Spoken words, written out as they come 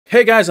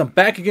Hey guys, I'm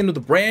back again with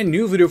a brand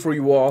new video for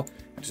you all.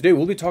 And today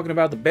we'll be talking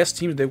about the best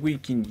teams that we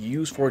can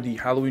use for the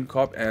Halloween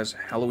Cup, as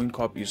Halloween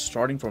Cup is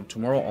starting from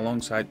tomorrow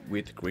alongside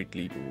with Great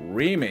League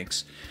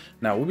Remix.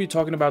 Now we'll be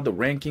talking about the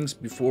rankings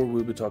before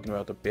we'll be talking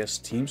about the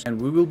best teams, and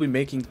we will be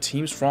making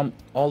teams from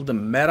all the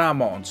meta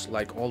mons,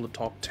 like all the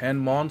top 10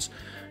 mons,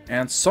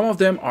 and some of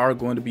them are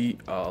going to be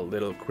a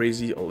little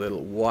crazy, a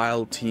little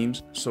wild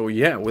teams. So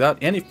yeah, without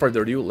any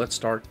further ado, let's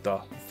start the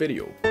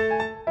video.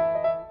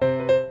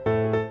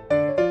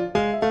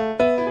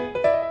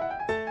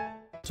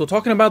 So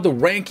talking about the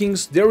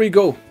rankings, there we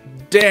go.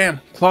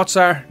 Damn,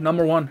 Clotsire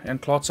number 1 and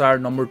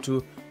Clotsire number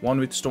 2. One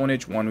with Stone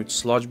Age, one with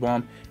Sludge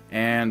Bomb.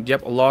 And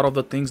yep, a lot of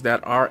the things that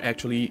are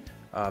actually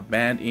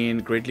banned in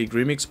Great League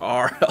Remix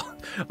are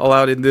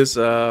allowed in this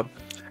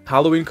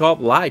Halloween Cup,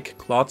 like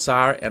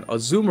Clotsire and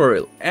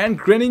Azumarill and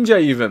Greninja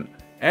even.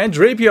 And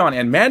Drapion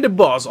and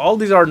Mandibuzz. All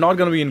these are not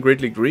going to be in Great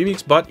League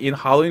Remix, but in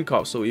Halloween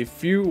Cup. So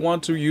if you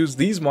want to use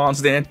these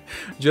mons, then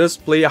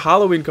just play a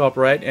Halloween Cup,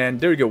 right? And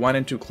there you go, 1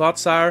 and 2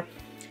 Clotsire.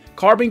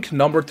 Carbink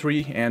number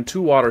 3 and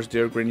 2 waters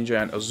there, Greninja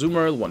and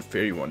Azumarill, 1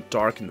 fairy, 1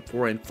 dark in the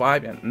 4 and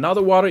 5, and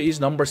another water is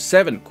number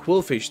 7,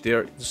 Quillfish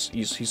there. This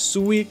is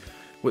Hisui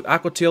with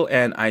Aqua Tail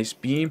and Ice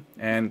Beam,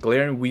 and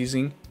Glaring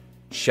Wheezing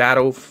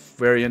Shadow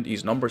variant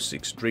is number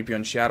 6,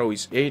 Drapion Shadow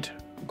is 8,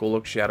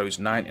 Golurk Shadow is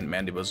 9, and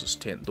Mandibuzz is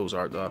 10. Those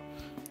are the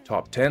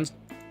top 10s.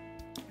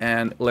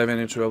 And 11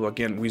 and 12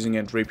 again, Wheezing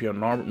and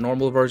Drapion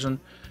normal version.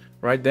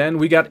 Right, then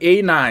we got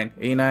A9.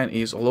 A9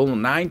 is a little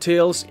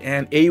Ninetales,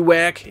 and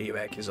AWAC.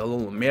 AWAC is a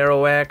little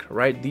Marowak,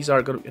 right? These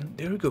are gonna, and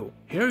there you go.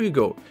 Here you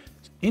go.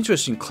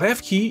 Interesting.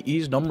 Klefki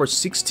is number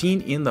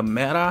 16 in the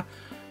meta,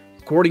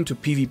 according to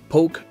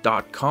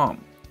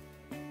pvpoke.com.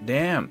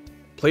 Damn.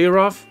 Play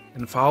rough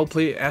and foul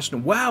play.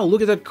 Ashton. Wow, look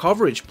at that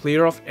coverage. Play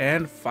rough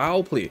and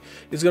foul play.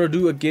 It's gonna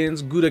do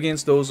good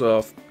against those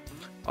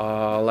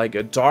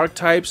like dark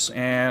types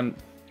and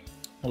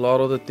a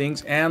lot of the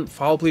things, and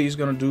foul play is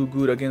gonna do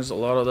good against a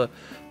lot of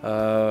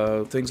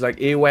the things like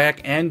AWAC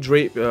and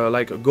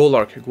like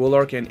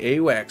Golurk and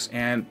AWACs,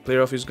 and play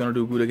rough is gonna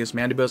do good against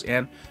Mandibuzz,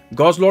 and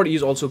Guzzlord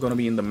is also gonna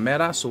be in the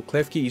meta. So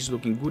Klefki is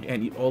looking good,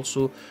 and it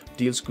also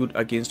deals good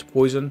against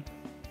poison.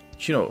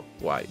 You know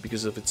why?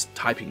 Because of its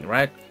typing,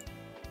 right?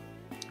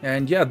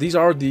 And yeah, these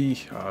are the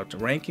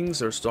rankings.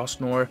 There's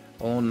Dusknoir,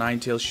 Alone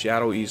Ninetales,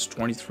 Shadow is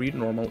 23,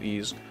 normal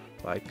is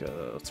like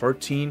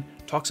 13,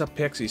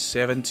 Toxapex is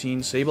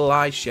 17,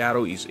 Sableye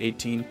Shadow is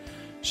 18,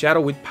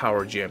 Shadow with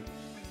Power Gem.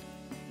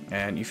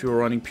 And if you're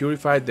running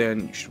Purified,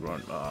 then you should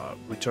run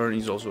Return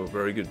is also a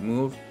very good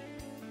move.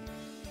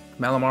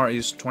 Malamar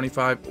is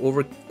 25,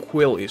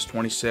 Overquill is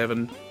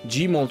 27,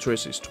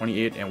 G-Moltres is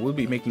 28, and we'll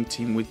be making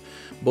team with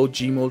both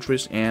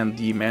G-Moltres and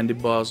the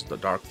Mandibuzz, the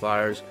Dark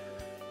Flyers,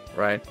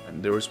 right?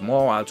 And there is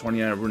Mawile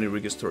 29,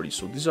 Runerick is 30.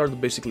 So these are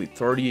basically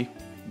 30.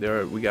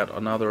 There we got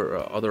another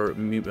other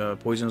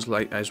poisons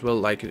like as well,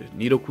 like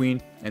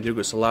Nidoqueen, and there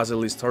goes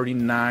Salazzle is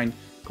 39,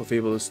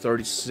 Clefable is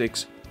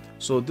 36.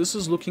 So this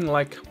is looking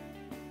like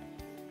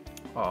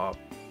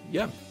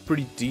yeah,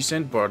 pretty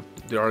decent, but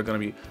there are gonna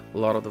be a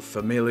lot of the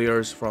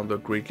familiars from the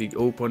Great League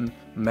Open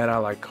meta,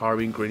 like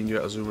Carbink,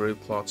 Greninja,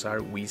 Azumarill,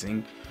 Clotsire,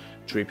 Wheezing,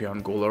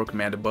 Drapion, Golurk,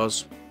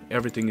 Mandibuzz.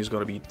 Everything is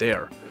gonna be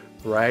there,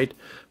 right?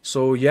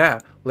 So yeah,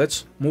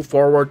 let's move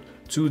forward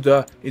into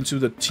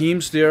the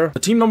teams there. The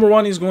team number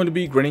 1 is going to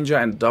be Greninja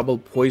and Double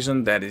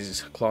Poison. That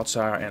is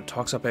Clotsire and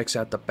Toxapex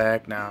at the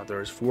back. Now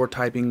there's 4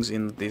 typings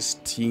in this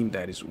team.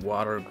 That is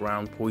Water,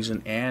 Ground,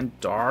 Poison, and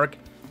Dark,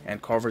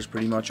 and covers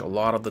pretty much a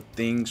lot of the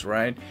things,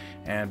 right?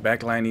 And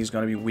backline is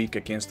going to be weak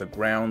against the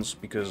grounds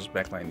because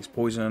backline is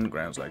Poison,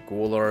 grounds like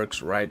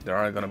Golurks, right? There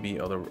are going to be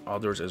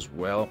others as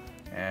well,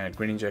 and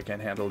Greninja can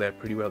handle that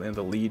pretty well in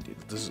the lead.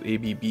 This is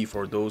ABB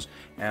for those,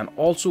 and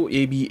also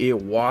ABA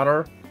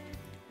Water.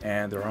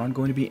 And there aren't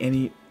going to be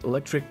any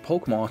electric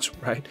Pokemons,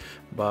 right?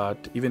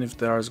 But even if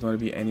there's going to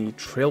be any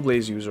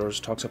Trailblaze users,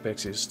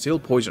 Toxapex is still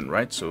poison,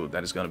 right? So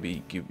that is going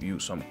to give you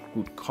some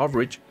good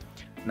coverage.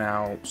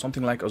 Now,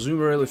 something like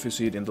Azumarill, if you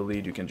see it in the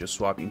lead, you can just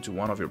swap into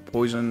one of your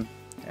poison,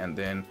 and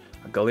then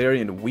a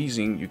Galarian and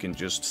Wheezing, you can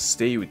just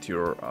stay with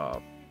your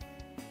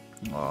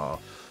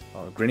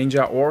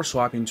Greninja or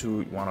swap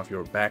into one of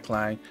your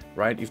backline,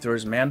 right? If there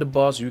is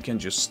Mandibuzz, you can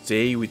just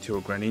stay with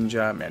your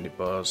Greninja,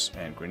 Mandibuzz,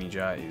 and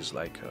Greninja is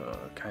like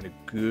kind of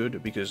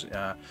good because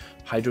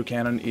Hydro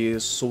Cannon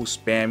is so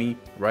spammy,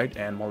 right?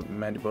 And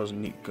Mandibuzz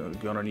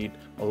gonna need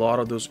a lot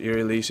of those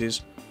aerial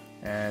aces,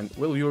 and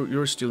well,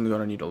 you're still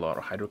gonna need a lot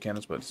of Hydro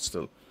Cannons, but it's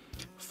still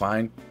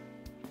fine.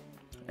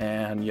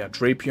 And yeah,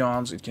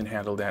 Drapions, it can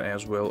handle that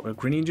as well.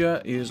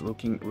 Greninja is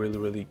looking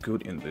really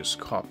good in this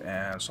cup,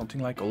 and something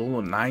like a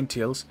little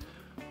Ninetales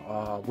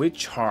with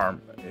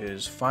Charm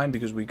is fine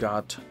because we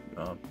got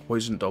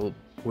poison, double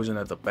poison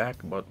at the back,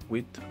 but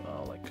with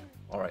like,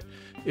 alright,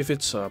 if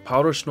it's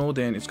Powder Snow,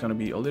 then it's gonna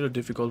be a little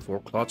difficult for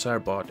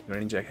Clotsire, but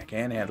Greninja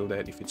can handle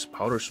that. If it's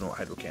Powder Snow,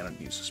 Hydro Cannon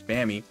is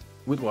spammy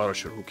with Water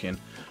Shuriken,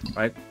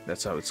 right?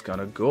 That's how it's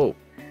gonna go.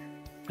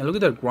 And look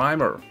at that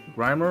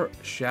Grimer,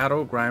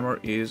 Shadow Grimer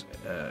is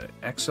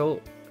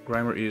Excel.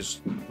 Grimer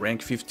is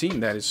rank 15.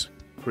 That is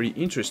pretty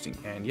interesting.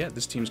 And yeah,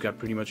 this team's got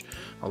pretty much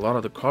a lot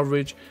of the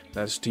coverage.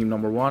 That's team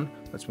number 1.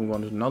 Let's move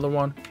on to another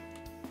one.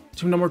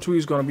 Team number 2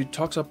 is going to be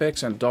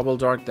Toxapex and Double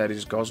Dark. That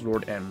is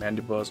Guzzlord and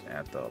Mandibuzz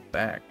at the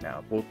back.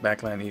 Now, both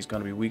backline is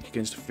going to be weak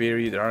against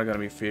Fairy. There are going to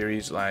be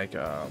fairies like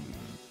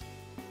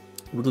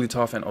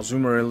Wigglytuff and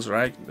Azumarill,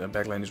 right? The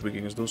backline is weak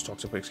against those.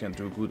 Toxapex can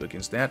do good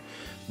against that.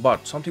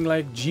 But something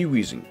like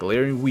G-Weezing,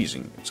 Galarian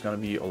Weezing, it's going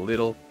to be a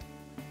little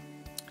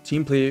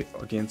team play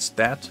against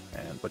that,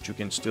 but you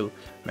can still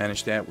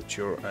manage that with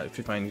your if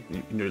you find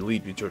in your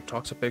lead with your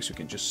Toxapex, you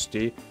can just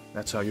stay.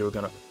 That's how you're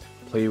gonna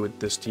play with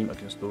this team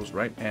against those,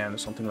 right? And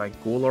something like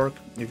Golurk,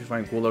 if you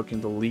find Golurk in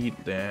the lead,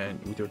 then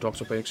with your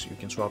Toxapex you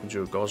can swap into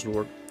your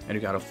Guzzlord, and you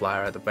got a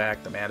flyer at the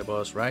back, the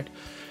Mandibuzz, right?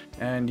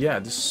 And yeah,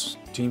 this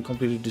team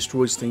completely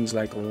destroys things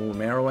like a little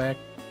Marowak,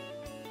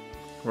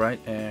 right?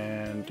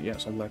 And yeah,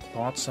 something like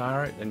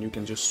Clodsire, then you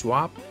can just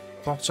swap.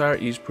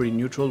 Clodsire is pretty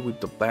neutral with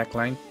the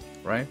backline,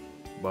 right?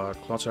 But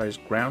Clodsire is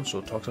ground,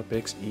 so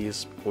Toxapex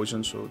is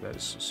poison, so that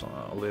is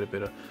a little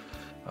bit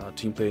of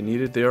team play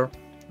needed there.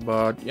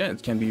 But yeah,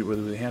 it can be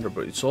really handled,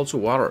 but it's also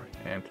water,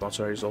 and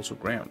Clodsire is also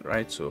ground,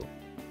 right? So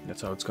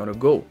that's how it's gonna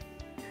go.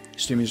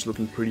 This team is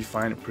looking pretty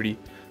fine and pretty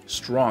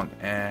strong.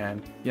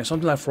 And yeah,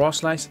 something like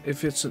Frostlass,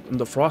 if it's in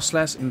the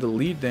Frostlass in the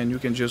lead, then you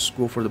can just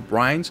go for the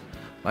Brines,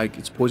 like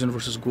it's poison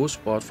versus ghost,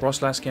 but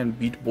Frostlass can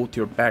beat both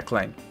your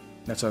backline.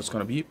 That's how it's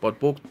gonna be. But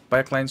both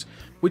backlines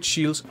with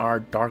shields are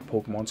dark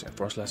Pokemons, and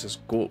Frostlass is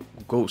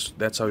ghost.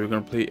 That's how you're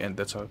gonna play, and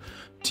that's how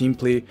team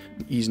play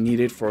is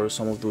needed for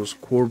some of those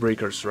core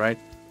breakers, right?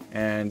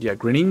 And yeah,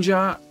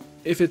 Greninja,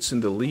 if it's in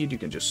the lead, you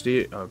can just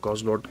stay.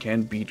 Guzzlord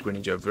can beat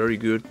Greninja very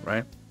good,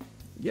 right?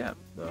 Yeah,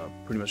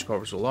 pretty much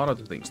covers a lot of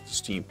the things,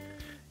 this team.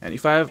 And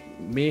if I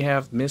may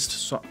have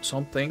missed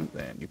something,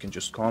 then you can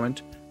just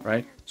comment,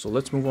 right? So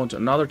let's move on to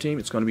another team.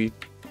 It's going to be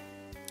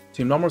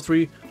team number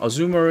 3,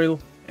 Azumarill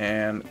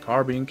and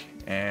Carbink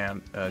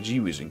and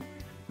G-Weezing.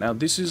 Now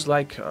this is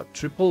like a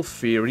triple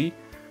fairy,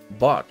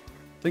 but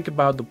think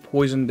about the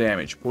poison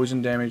damage.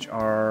 Poison damage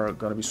are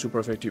going to be super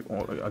effective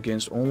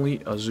against only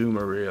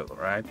Azumarill,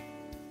 right?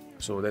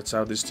 So that's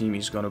how this team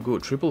is gonna go.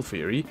 Triple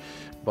fairy,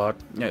 but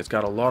yeah, it's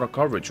got a lot of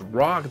coverage.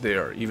 Rock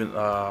there, even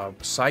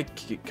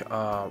psychic,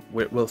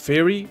 well,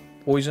 fairy,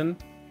 poison,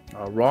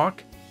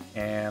 rock,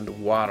 and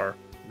water.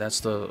 That's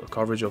the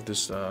coverage of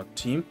this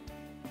team,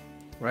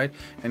 right?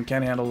 And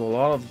can handle a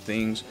lot of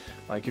things.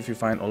 Like if you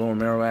find Alolan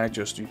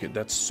Marowak,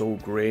 that's so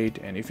great.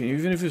 And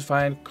even if you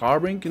find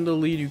Carbink in the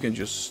lead, you can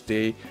just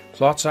stay.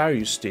 Clodsire,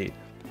 you stay.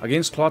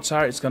 Against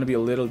Clodsire, it's gonna be a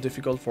little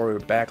difficult for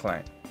your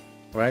backline,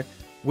 right?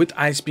 With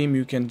Ice Beam,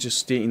 you can just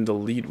stay in the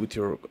lead with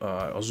your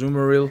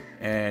Azumarill,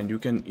 and you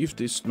can,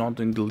 if it's not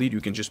in the lead, you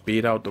can just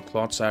bait out the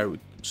Clodsire with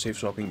safe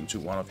swapping into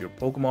one of your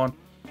Pokemon.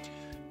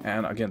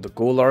 And again, the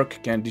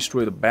Golurk can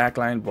destroy the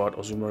backline, but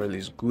Azumarill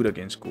is good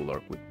against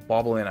Golurk with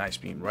Bubble and Ice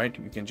Beam, right?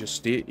 You can just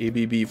stay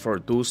ABB for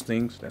those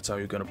things. That's how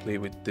you're gonna play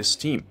with this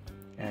team.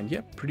 And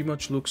yeah, pretty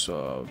much looks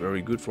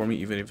very good for me,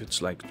 even if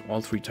it's like all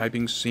 3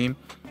 typings same,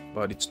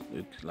 but it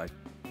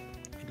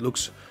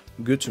looks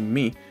good to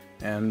me.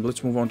 And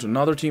let's move on to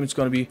another team. It's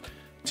going to be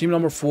team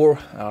number 4,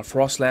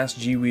 Frostlass,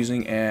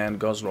 G-Weezing, and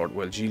Guzzlord.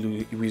 Well,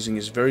 G-Weezing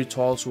is very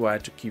tall, so I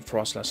had to keep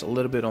Frostlass a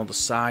little bit on the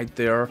side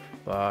there.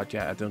 But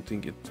yeah, I don't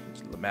think it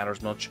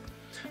matters much.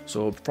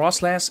 So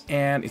Frostlass,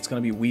 and it's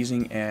going to be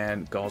Weezing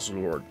and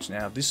Guzzlord.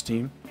 Now this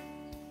team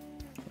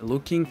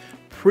looking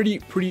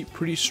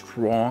pretty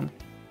strong.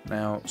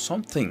 Now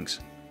some things,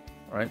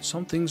 right?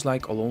 Some things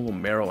like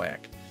Alolan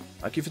Marowak.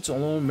 Like if it's a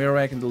lone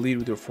Marowak in the lead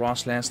with your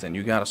Frostlass, then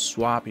you gotta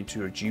swap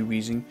into your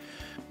G-Weezing.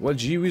 Well,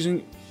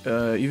 G-Weezing,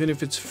 even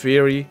if it's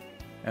fairy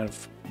and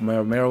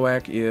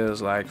Marowak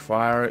is like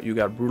fire, you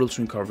got brutal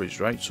swing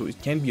coverage, right? So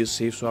it can be a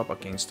safe swap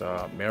against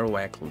a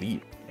Marowak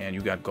lead. And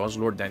you got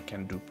Guzzlord that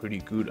can do very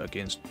good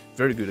against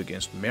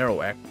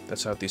Marowak.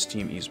 That's how this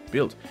team is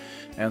built.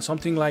 And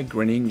something like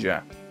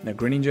Greninja. Now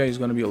Greninja is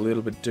going to be a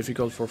little bit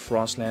difficult for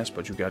Frostlass,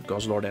 but you got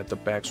Guzzlord at the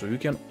back, so you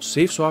can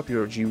safe swap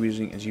your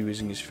G-Weezing, and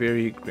G-Weezing is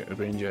fairy,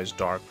 Greninja is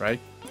dark, right?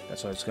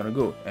 That's how it's going to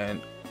go.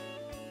 And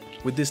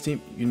with this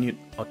team, you need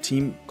a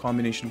team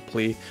combination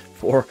play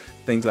for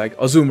things like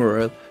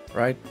Azumarill,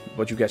 right?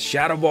 But you got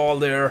Shadow Ball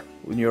there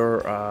with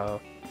your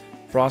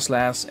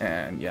Frostlass,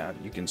 and yeah,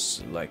 you can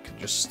like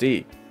just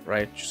stay,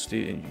 right? Just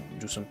stay and you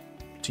do some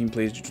team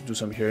plays, do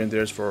some here and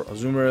there's for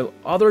Azumarill.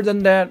 Other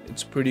than that,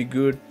 it's pretty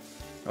good.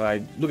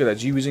 Like, look at that,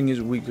 G-Weezing is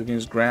weak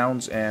against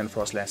grounds, and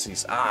Frostlass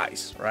is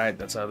ice, right?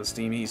 That's how this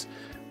team is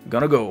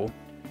gonna go.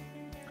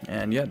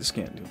 And yeah, this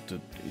can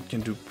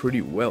do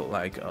pretty well.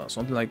 Like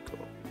something like,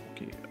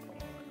 okay,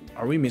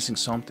 are we missing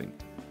something?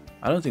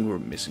 I don't think we're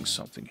missing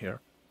something here.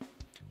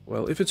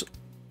 Well, if it's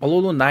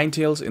Alolan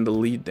Ninetales in the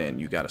lead, then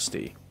you gotta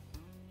stay,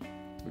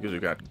 because you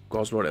got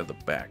Guzzlord at the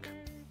back.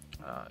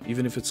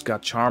 Even if it's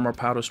got Charm or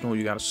Powder Snow,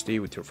 you gotta stay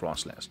with your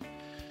Frostlass.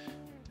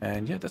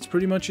 And yeah, that's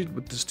pretty much it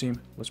with this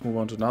team. Let's move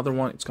on to another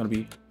one. It's gonna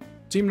be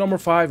team number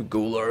 5,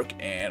 Golurk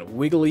and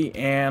Wiggly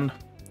and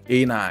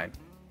A9.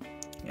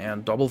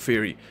 and double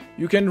fairy.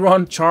 You can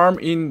run charm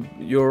in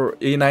your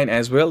A9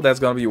 as well. That's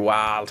gonna be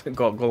wild.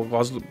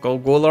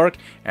 Golurk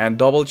and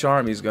double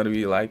charm is gonna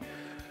be like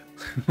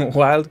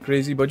wild,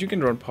 crazy. But you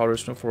can run powder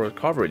snow for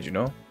coverage, you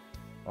know.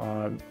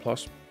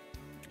 Plus,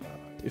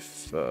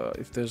 if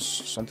there's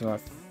something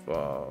like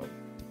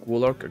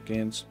Golurk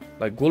against,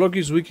 like Golurk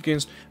is weak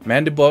against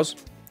Mandibuzz,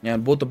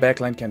 and both the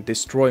backline can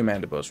destroy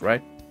Mandibuzz,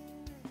 right?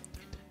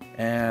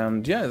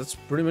 And yeah, that's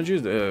pretty much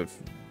it.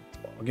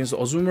 Against the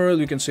Azumarill,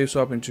 you can save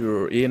swap into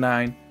your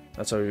A9.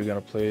 That's how you're gonna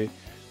play,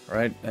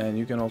 right? And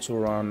you can also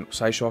run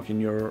Psyshock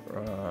in your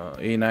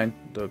A9.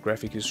 The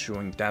graphic is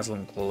showing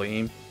Dazzling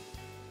Gleam.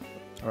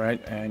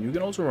 Alright, and you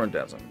can also run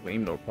Dazzling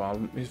Gleam, no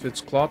problem. If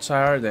it's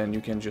Clodsire, then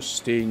you can just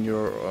stay in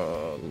your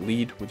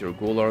lead with your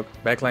Golurk.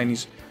 Backline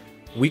is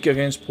weak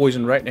against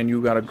poison, right? And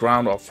you got a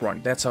ground up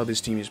front. That's how this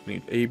team is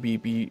played.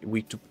 ABB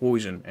weak to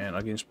poison, and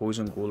against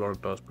poison,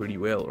 Golurk does pretty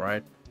well,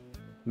 right?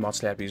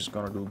 Mudslap is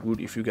gonna do good.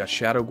 If you got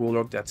Shadow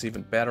Golurk, that's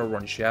even better.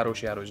 Run Shadow.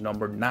 Shadow is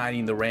number 9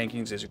 in the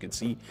rankings, as you can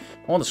see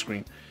on the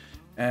screen.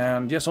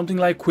 And yeah, something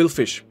like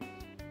Quillfish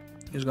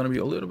is gonna be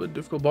a little bit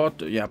difficult,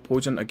 but yeah,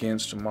 poison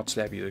against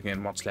Mudslap is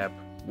again Mudslap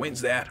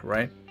wins that,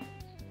 right?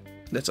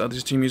 That's how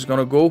this team is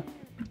gonna go.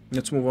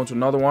 Let's move on to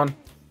another one.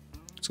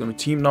 It's gonna be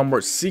team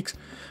number 6: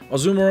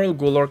 Azumarill,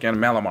 Golurk, and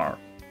Malamar.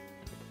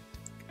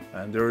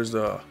 And there is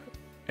the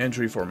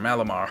entry for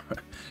Malamar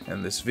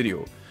in this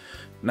video.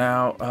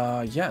 Now,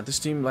 yeah, this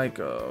team, like,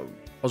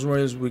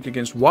 Azumarill is weak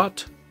against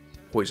what?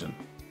 Poison.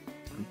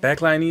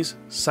 Backline is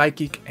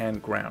Psychic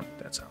and Ground.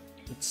 That's how.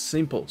 It's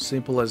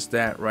simple as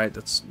that, right?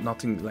 That's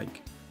nothing,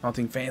 like,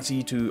 nothing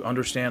fancy to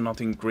understand,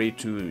 nothing great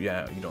to,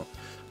 yeah, you know,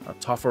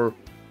 tougher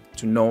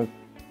to know.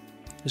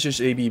 It's just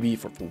ABB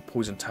for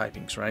poison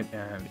typings, right?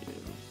 And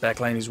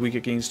backline is weak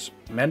against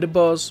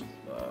Mandibuzz.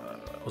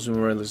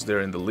 Azumarill is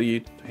there in the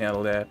lead to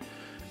handle that.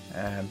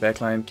 And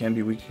backline can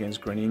be weak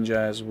against Greninja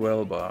as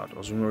well, but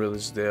Azumarill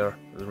is there.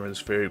 Azumarill is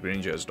fairy,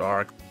 Greninja is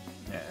dark.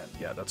 And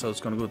yeah, that's how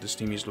it's gonna go. This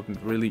team is looking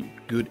really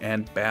good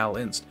and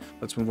balanced.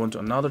 Let's move on to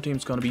another team.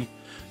 It's gonna be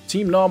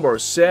team number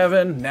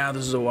 7. Now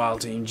this is a wild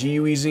team.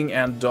 G-Weezing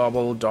and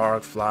double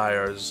Dark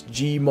Flyers.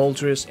 G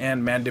Moltres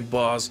and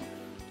Mandibuzz.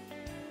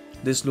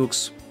 This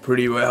looks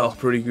pretty well,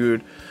 pretty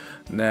good.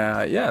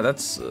 Now, yeah,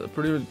 that's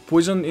pretty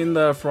poison in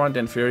the front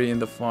and fairy in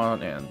the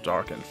front, and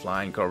dark and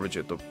flying coverage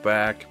at the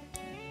back.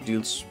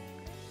 Deals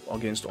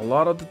against a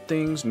lot of the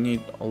things,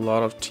 need a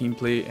lot of team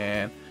play.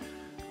 And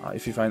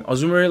if you find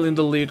Azumarill in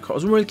the lead,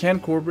 Azumarill can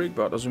core break,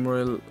 but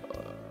Azumarill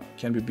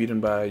can be beaten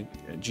by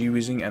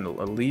G-Weezing and a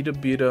little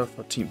bit of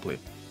a team play.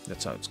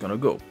 That's how it's gonna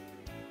go.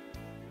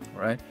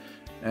 Alright,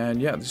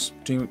 and yeah, this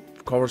team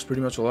covers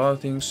pretty much a lot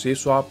of things. Safe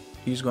swap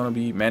is gonna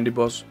be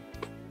Mandibuzz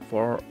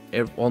for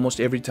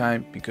almost every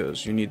time,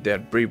 because you need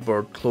that Brave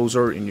Bird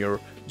closer in your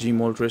G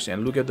Moltres.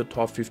 And look at the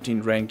top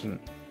 15 ranking.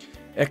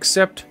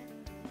 Except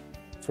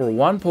for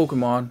one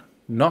Pokemon,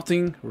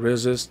 nothing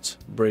resists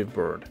Brave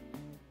Bird,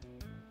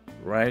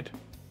 right?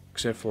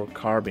 Except for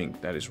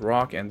Carbink, that is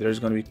rock, and there's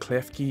gonna be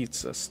Klefki,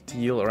 it's a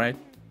steel, right?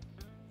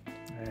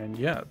 And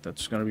yeah,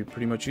 that's gonna be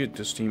pretty much it.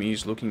 This team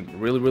is looking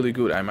really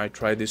good. I might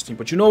try this team,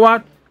 but you know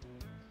what?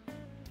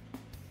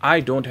 I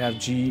don't have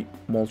G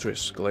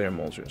Moltres, Glare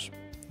Moltres.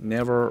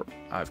 Never,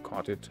 I've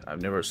caught it.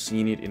 I've never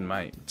seen it in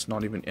my, it's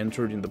not even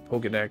entered in the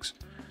Pokédex.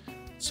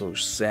 It's so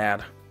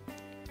sad.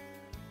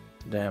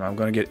 Damn, I'm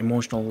gonna get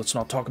emotional. Let's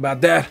not talk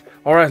about that.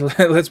 Alright,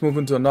 let's move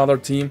into another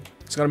team.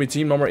 It's gonna be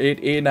team number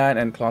 8, A9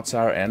 and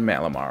Clodsire and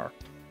Malamar.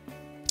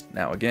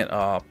 Now again,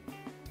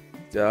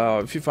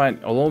 if you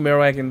find a low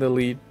Marowak in the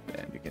lead,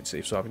 then you can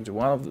save swap into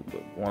one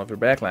of your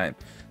backline.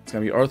 It's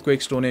gonna be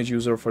Earthquake, Stone Age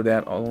user for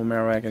that low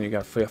Marowak, and you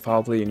got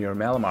Foul Play in your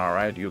Malamar,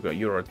 right?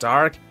 You're a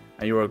dark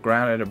and you're a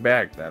ground at the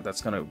back.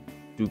 That's gonna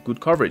do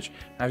good coverage.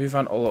 Now if you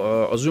find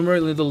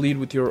Azumarill in the lead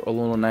with your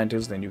Alolan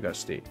Ninetales, then you gotta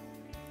stay.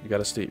 You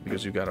gotta stay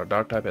because you got a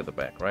dark type at the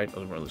back, right?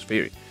 Azumarill is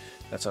fairy.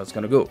 That's how it's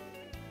gonna go.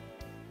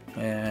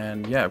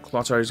 And yeah,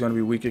 Clodsire is gonna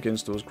be weak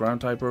against those ground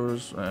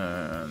typers,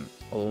 and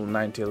Alolan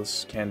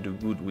Ninetales can do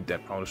good with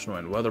that Powder Snow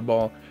and Weather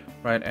Ball,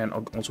 right? And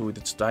also with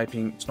its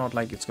typing, it's not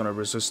like it's gonna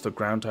resist the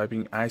ground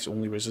typing. Ice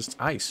only resists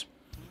ice,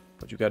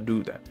 but you gotta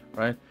do that,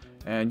 right?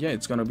 And yeah,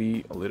 it's gonna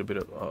be a little bit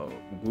of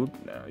good.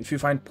 If you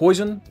find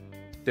poison,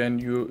 then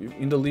you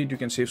in the lead, you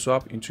can save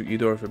swap into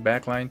either of your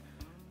backline.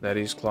 That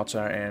is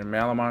Clodsire and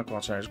Malamar.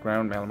 Clodsire is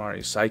ground, Malamar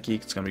is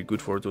psychic. It's gonna be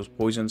good for those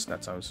poisons.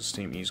 That's how this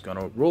team is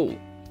gonna roll,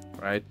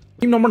 right?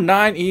 Team number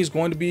 9 is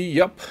going to be,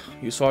 yep,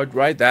 you saw it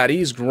right. That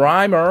is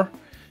Grimer,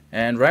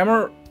 and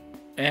Grimer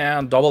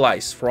and Double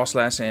Ice,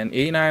 Frostlass, and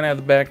A9 at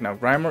the back. Now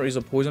Grimer is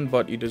a poison,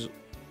 but it is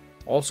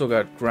also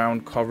got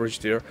ground coverage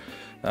there.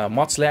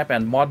 Mudslap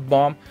and Mud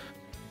Bomb.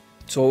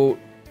 So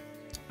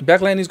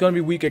backline is gonna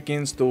be weak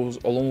against those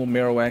Alolan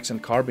Marowaks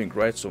and Carbink,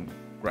 right? So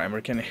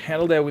Grimer can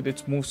handle that with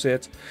its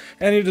movesets,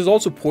 and it is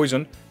also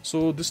poison,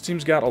 so this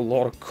team's got a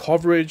lot of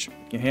coverage.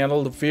 It can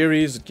handle the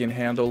fairies, it can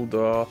handle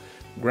the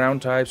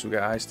ground types. We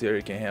got ice there,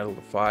 it can handle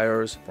the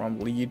fires from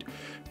lead.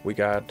 We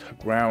got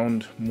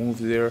ground move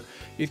there.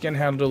 It can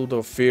handle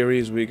the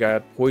fairies. We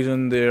got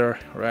poison there,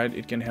 right?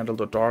 It can handle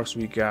the darks.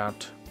 We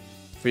got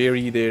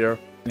fairy there.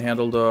 Can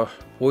handle the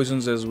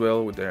poisons as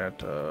well with that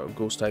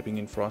ghost typing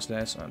in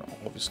Frostlass, and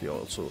obviously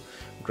also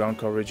ground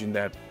coverage in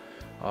that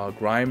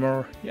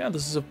Grimer. Yeah,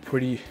 this is a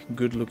pretty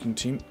good looking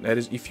team. That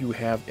is if you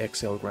have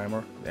XL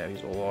Grimer. That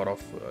is a lot of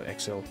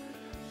XL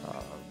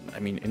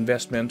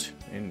investment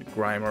in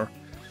Grimer.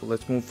 So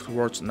let's move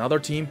towards another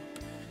team.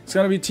 It's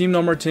gonna be team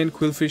number 10,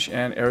 Qwilfish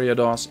and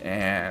Ariados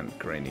and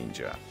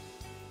Greninja.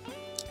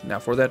 Now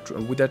for that,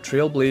 with that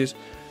Trailblaze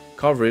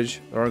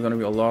coverage, there are gonna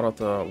be a lot of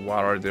the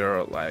water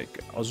there,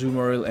 like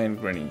Azumarill and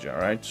Greninja,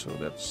 right? So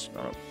that's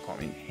gonna come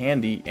in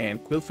handy.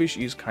 And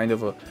Qwilfish is kind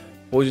of a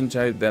poison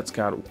type that's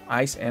got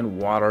ice and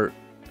water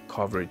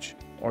coverage,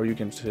 or you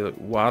can say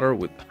water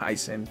with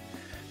ice and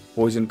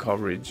poison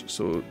coverage.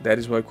 So that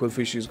is why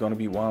Qwilfish is going to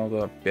be one of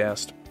the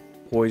best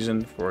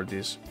poison for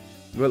this.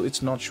 Well,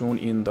 it's not shown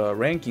in the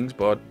rankings,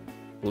 but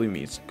believe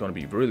me, it's going to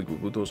be really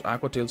good. With those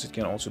Aqua Tails, it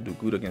can also do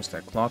good against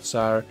that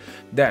Clodsire,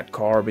 that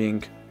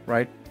Carbink,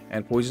 right?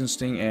 And Poison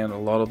Sting, and a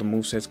lot of the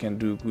movesets can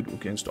do good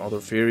against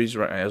other fairies,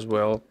 right, as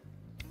well.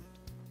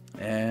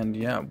 And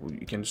yeah,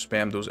 you can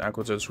spam those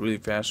Aqua Tails really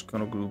fast.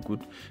 Gonna do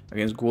good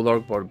against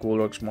Golurk, but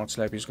Golurk's Mud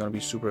Slap is gonna be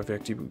super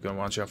effective. You can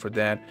watch out for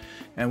that.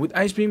 And with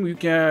Ice Beam, you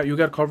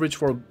got coverage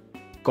for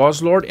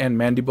Guzzlord and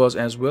Mandibuzz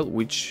as well,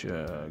 which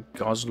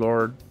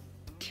Guzzlord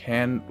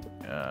and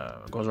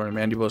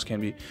Mandibuzz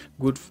can be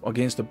good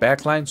against the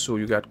backline. So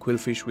you got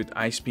Qwilfish with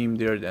Ice Beam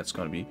there. That's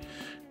gonna be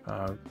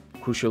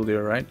crucial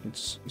there, right?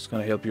 It's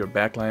gonna help your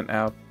backline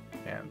out.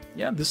 And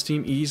yeah, this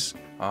team is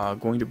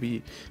going to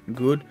be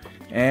good.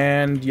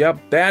 And yep,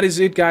 that is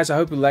it, guys. I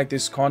hope you like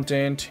this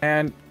content,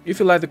 and if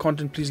you like the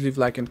content, please leave a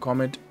like and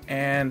comment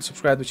and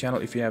subscribe to the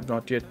channel if you have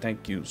not yet.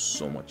 Thank you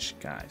so much,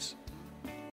 guys.